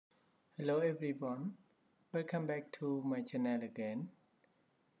Hello everyone, welcome back to my channel again,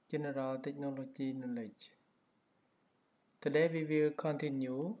 General Technology Knowledge. Today we will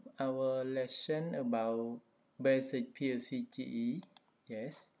continue our lesson about basic PLC GE.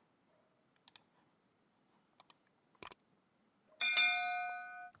 Yes.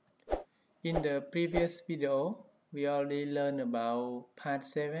 In the previous video, we already learned about part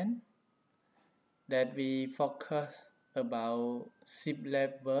 7 that we focus about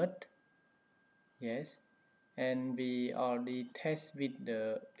SHIFTR WORD. Yes. And we already test with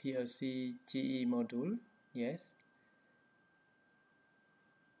the PLC GE module. Yes.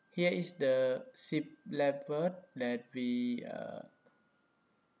 Here is the SHIFTR WORD that we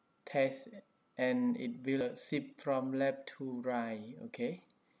test, and it will shift from left to right. Okay.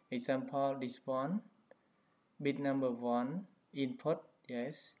 Example, this one, bit number 1, input.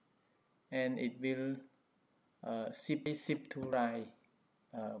 Yes. And it will shift to right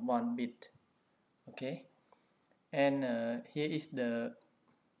 1 bit. Okay. And here is the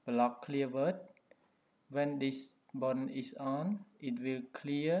BLK CLR WORD. When this button is on, it will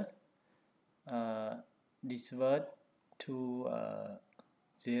clear this word to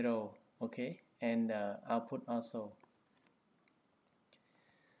 0. Okay, and output also.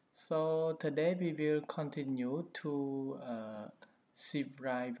 So today we will continue to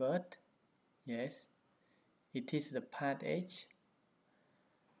SHIFTR WORD. Yes, it is the part H.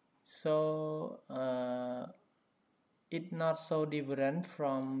 So it's not so different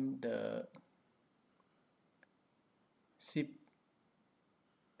from the SHIFTR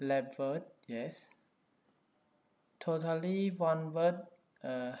WORD. Yes, totally one word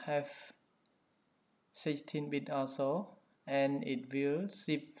have 16 bit also, and it will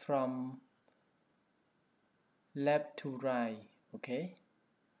shift from left to right. Okay,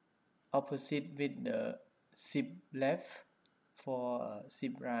 opposite with the shift left for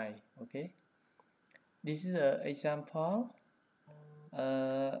shift right. Okay, this is an example.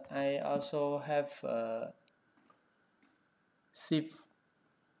 I also have shift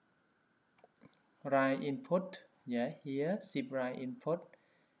right input. Yeah, here shift right input,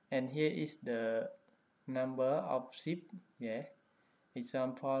 and here is the number of shift. Yeah,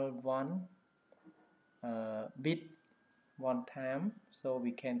 example 1 bit 1 time, so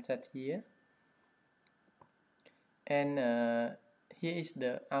we can set here. And here is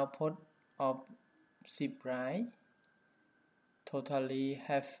the output of shift right. Totally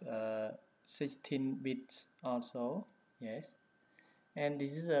have 16 bits also. Yes, and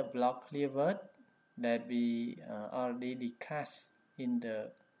this is a BLK CLR WORD that we already discussed in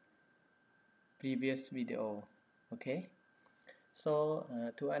the previous video. Okay, so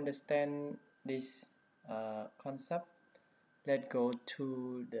to understand this concept, let's go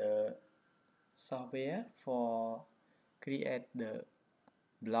to the software for create the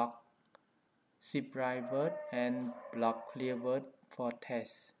BLK SHIFTR WORD and BLK CLR WORD for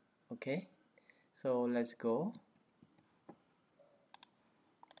test. Okay, so let's go.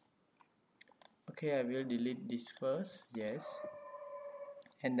 Okay, I will delete this first. Yes,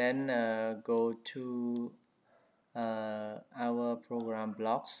 and then go to our program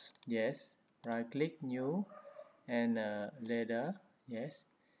blocks. Yes, right click new and ladder. Yes,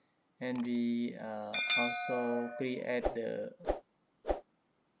 and we also create the,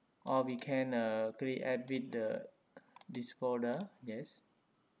 or we can create with the this folder. Yes,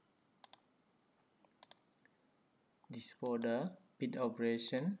 this folder bit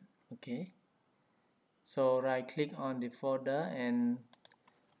operation. Okay, so right click on the folder and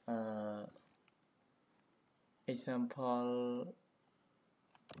example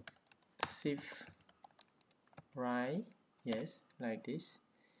shift right. Yes, like this.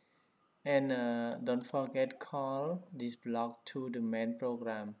 And don't forget call this block to the main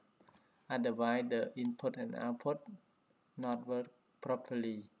program, otherwise the input and output not work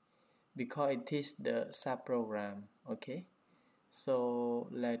properly because it is the subprogram. Okay, so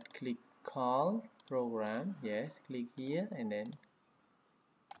let's click call program. Yes, click here and then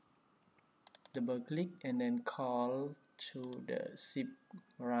double click and then call to the shift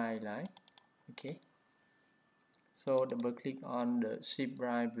right line. Okay, so double click on the shift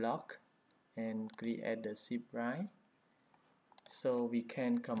right block and create the shift right. So we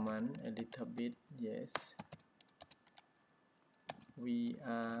can command a little bit. Yes, we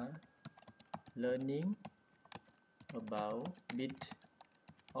are learning about bit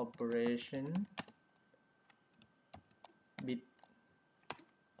operation,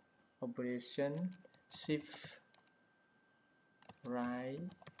 shift right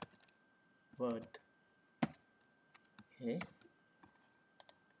word. Okay,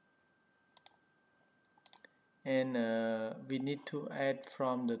 and we need to add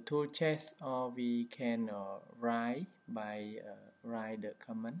from the tool chest, or we can write by write the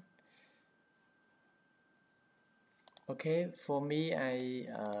command. Okay, for me I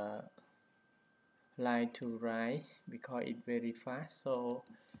like to write because it's very fast. So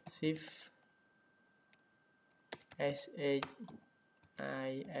shift SHIFTR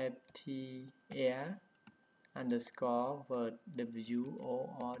underscore word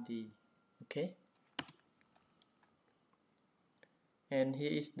WORD. Okay, and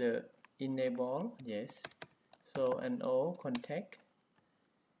here is the enable. Yes, so NO contact,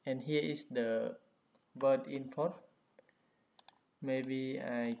 and here is the word input. Maybe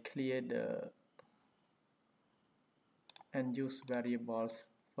I clear the unused variables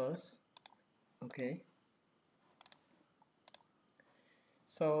first. Okay,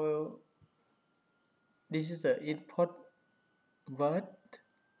 so this is the input word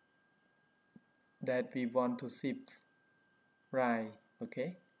that we want to shift right.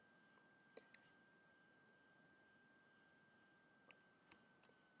 Okay,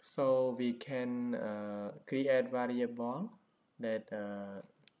 so we can create variable that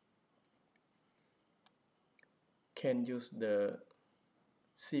can use the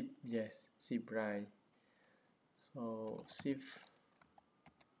shift. Yes, shift right. So shift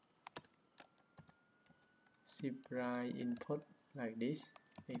right input like this.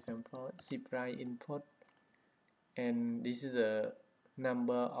 Example, shift right input, and this is a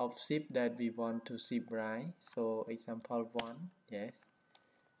number of shift that we want to shift right. So example 1. Yes,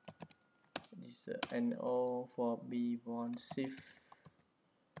 this is NO for B1 shift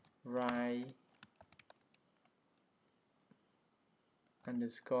right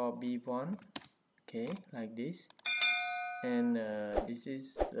underscore B1. Okay, like this, and this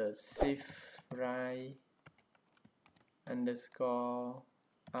is shift right underscore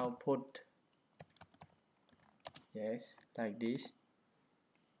output. Yes, like this,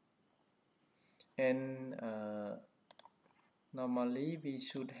 and normally we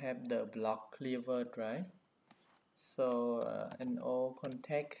should have the block clear word, right? So NO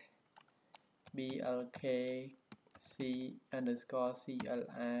contact BLK C underscore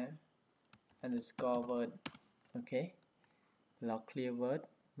CLR underscore word. Okay, block clear word.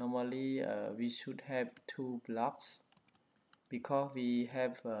 Normally we should have 2 blocks because we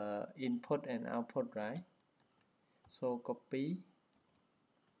have input and output, right? So copy,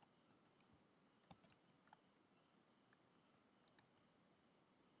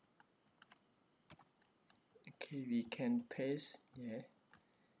 okay, we can paste, yeah,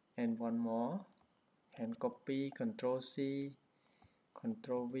 and one more, and copy, Control C,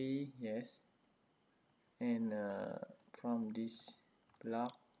 Control V, yes, and from this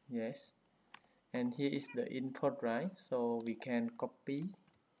block, yes, and here is the input, right? So we can copy,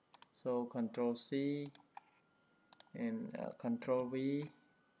 so Control C and Control V,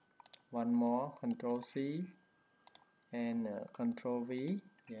 one more, Control C and Control V,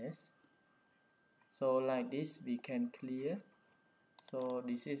 yes. So like this we can clear. So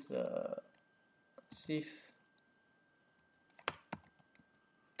this is shift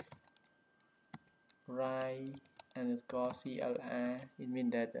right underscore CLR. It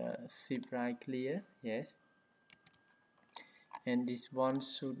means that shift right clear, yes. And this one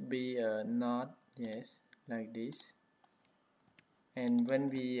should be not, yes, like this. And when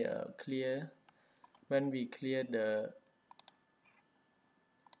we clear the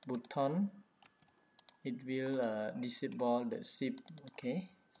button, it will disable the shift. Okay,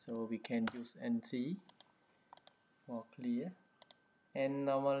 so we can use NC for clear. And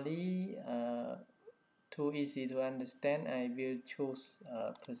normally too easy to understand, I will choose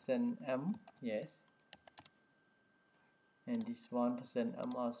 %m, yes, and this one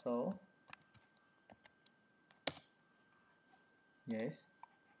 %m also, yes.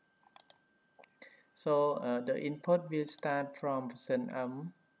 So the input will start from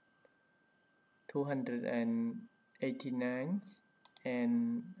 %m 289,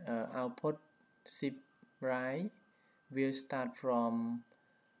 and output shift right will start from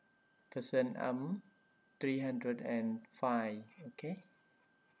 %m 305. Okay,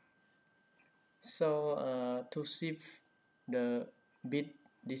 so to shift the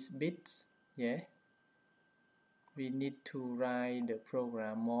these bits, yeah, we need to write the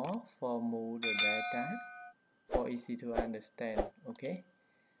program more for move the data for easy to understand. Okay,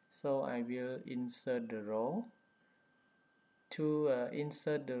 so I will insert the row. To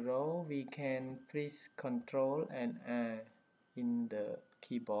insert the row, we can press Ctrl and R in the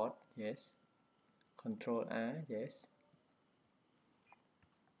keyboard. Yes, Ctrl R, yes.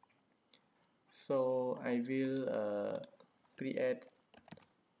 So I will create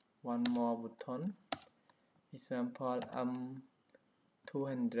one more button, example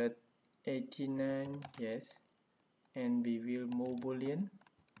 289, yes, and we will move boolean,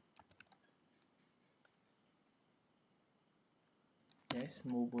 yes,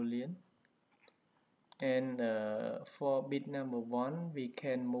 move boolean. And for bit number 1 we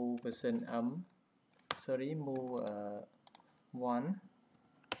can move move 1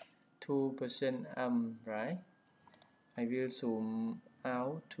 2% right. I will zoom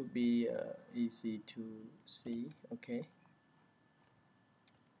out to be easy to see. Okay,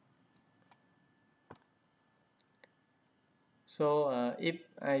 so if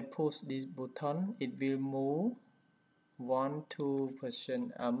I push this button, it will move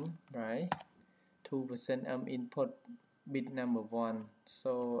 2% right, 2% input bit number 1.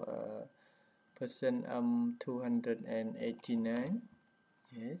 So percent 289,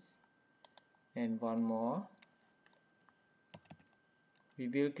 yes, and one more. We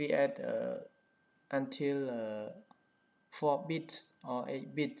will create until 4 bits or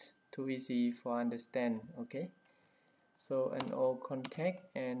 8 bits to easy for understand. Okay, so an all contact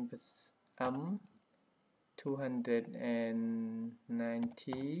and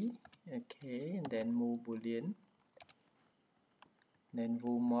 290. Okay, and then move boolean, then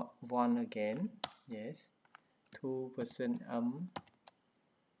move 1 again, yes, 2%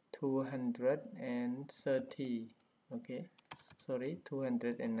 230. Okay, sorry,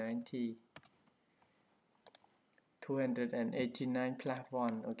 290, 289 plus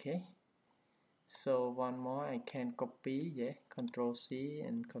 1. Okay, so one more I can copy, yeah, Control C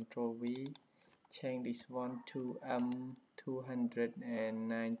and Control V, change this one to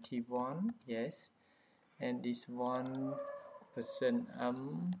 291, yes, and this one percent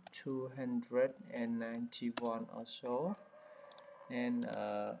 291 also. And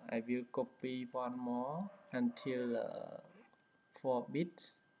I will copy one more until 4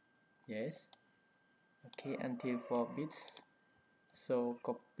 bits, yes, okay, until 4 bits. So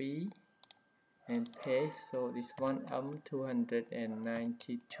copy and paste. So this one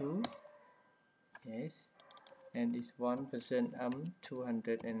 292, yes, and this 1%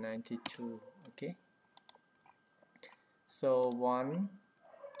 292. Okay, so 1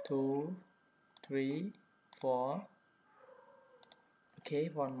 2 3 4. Okay,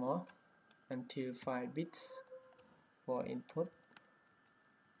 one more until 5 bits for input.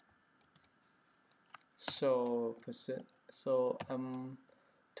 So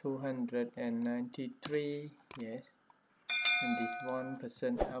 293, yes, and this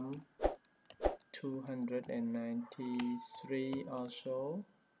 1% 293 also,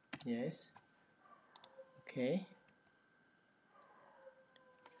 yes. Okay,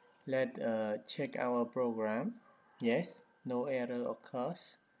 let's check our program. Yes, no error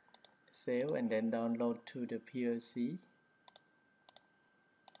occurs. Save and then download to the PLC.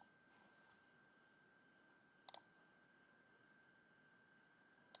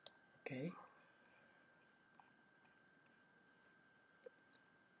 Okay,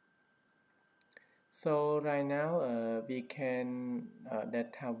 so right now we can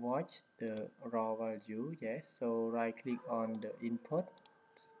data watch the raw value, yes. So right click on the input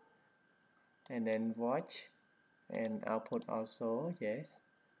and then watch, and output also, yes,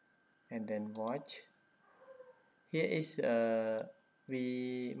 and then watch. Here is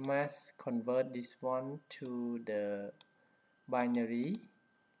we must convert this one to the binary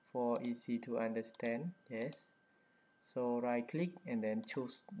for easy to understand, yes. So right click and then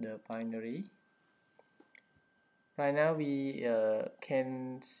choose the binary. Right now we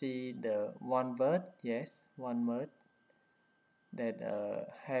can see the one word, yes, one word that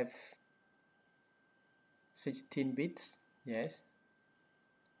have 16 bits, yes.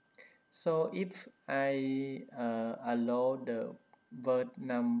 So if I allow the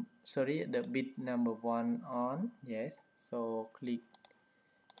the bit number 1 on, yes, so click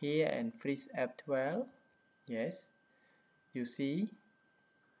here and freeze F12, yes, you see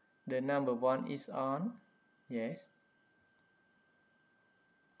the number 1 is on, yes.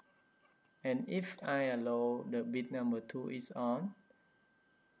 And if I allow the bit number 2 is on,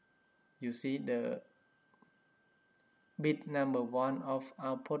 you see the bit number 1 of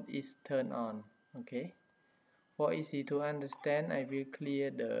output is turned on. Okay, for easy to understand, I will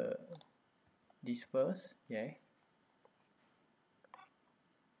clear this first, yeah.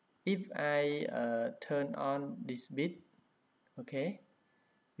 If I turn on this bit, okay,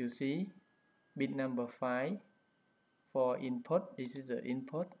 you see bit number 5 for input, this is the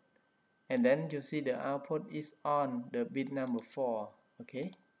input, and then you see the output is on the bit number 4.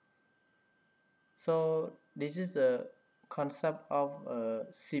 Okay, so this is the concept of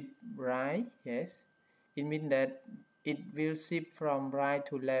shift right, yes. It means that it will shift from right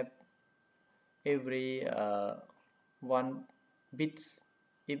to left every 1 bits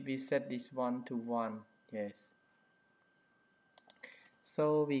if we set this one to 1. Yes,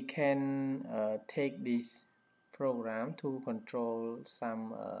 so we can take this program to control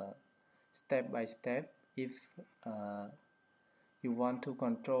some step by step. If you want to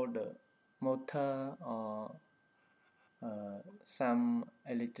control the motor or some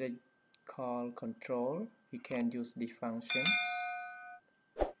electrical control, we can use this function.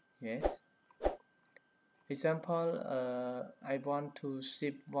 Yes, example, I want to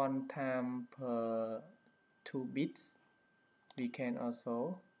shift 1 time per 2 bits. We can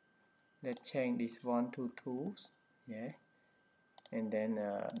also let's change this one to 2. Yeah, and then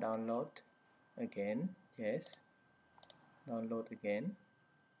download again. Yes, download again.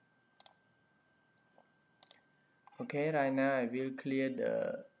 Okay, right now I will clear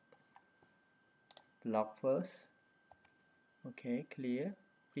the block first. Okay, clear.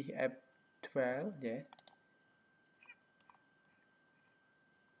 We have 12. Yes.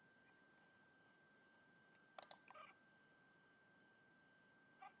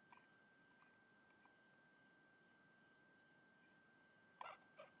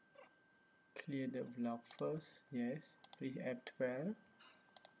 Clear the block first. Yes, we have 12.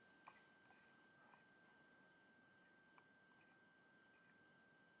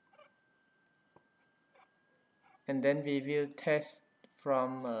 And then we will test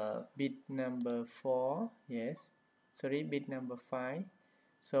from bit number 4. Yes, sorry, bit number 5.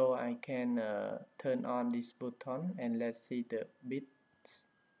 So I can turn on this button and let's see the bits.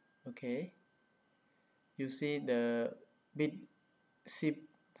 Okay, you see the bit shift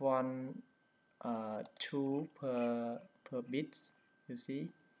 1 2 per bits. You see,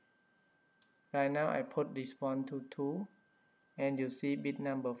 right now I put this one to 2 and you see bit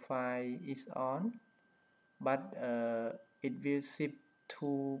number 5 is on, but it will shift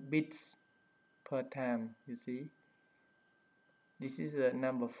 2 bits per time. You see, this is the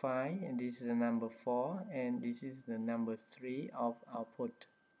number 5 and this is the number 4 and this is the number 3 of output.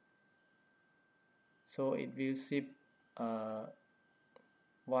 So it will shift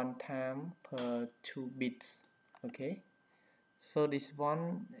 1 time per 2 bits. Okay, so this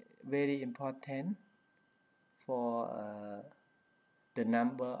one very important for the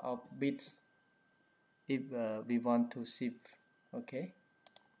number of bits if we want to shift. Okay,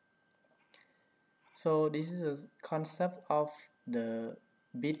 so this is a concept of the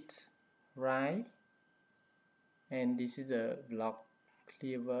bits, right? And this is a block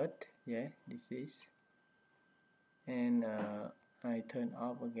clear word. Yeah, this is, and I turn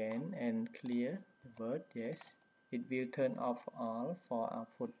off again and clear the word. Yes, it will turn off all for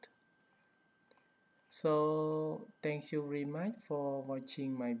output. So thank you very much for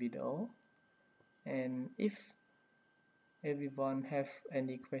watching my video, and if everyone have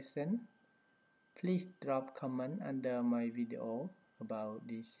any question, please drop comment under my video about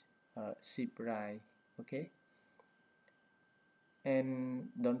this SHIFTR. Okay, and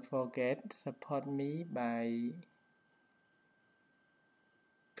don't forget support me by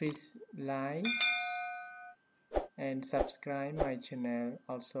please like and subscribe my channel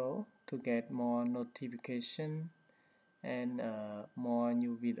also to get more notification and more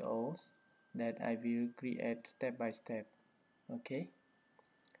new videos that I will create step by step. Okay,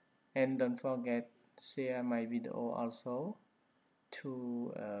 and don't forget share my video also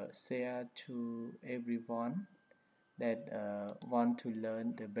to share to everyone that want to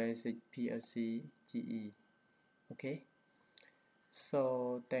learn the basic PLC GE. Okay,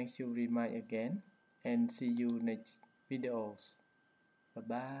 so thank you very much again and see you next videos. Bye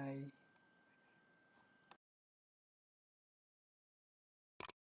bye.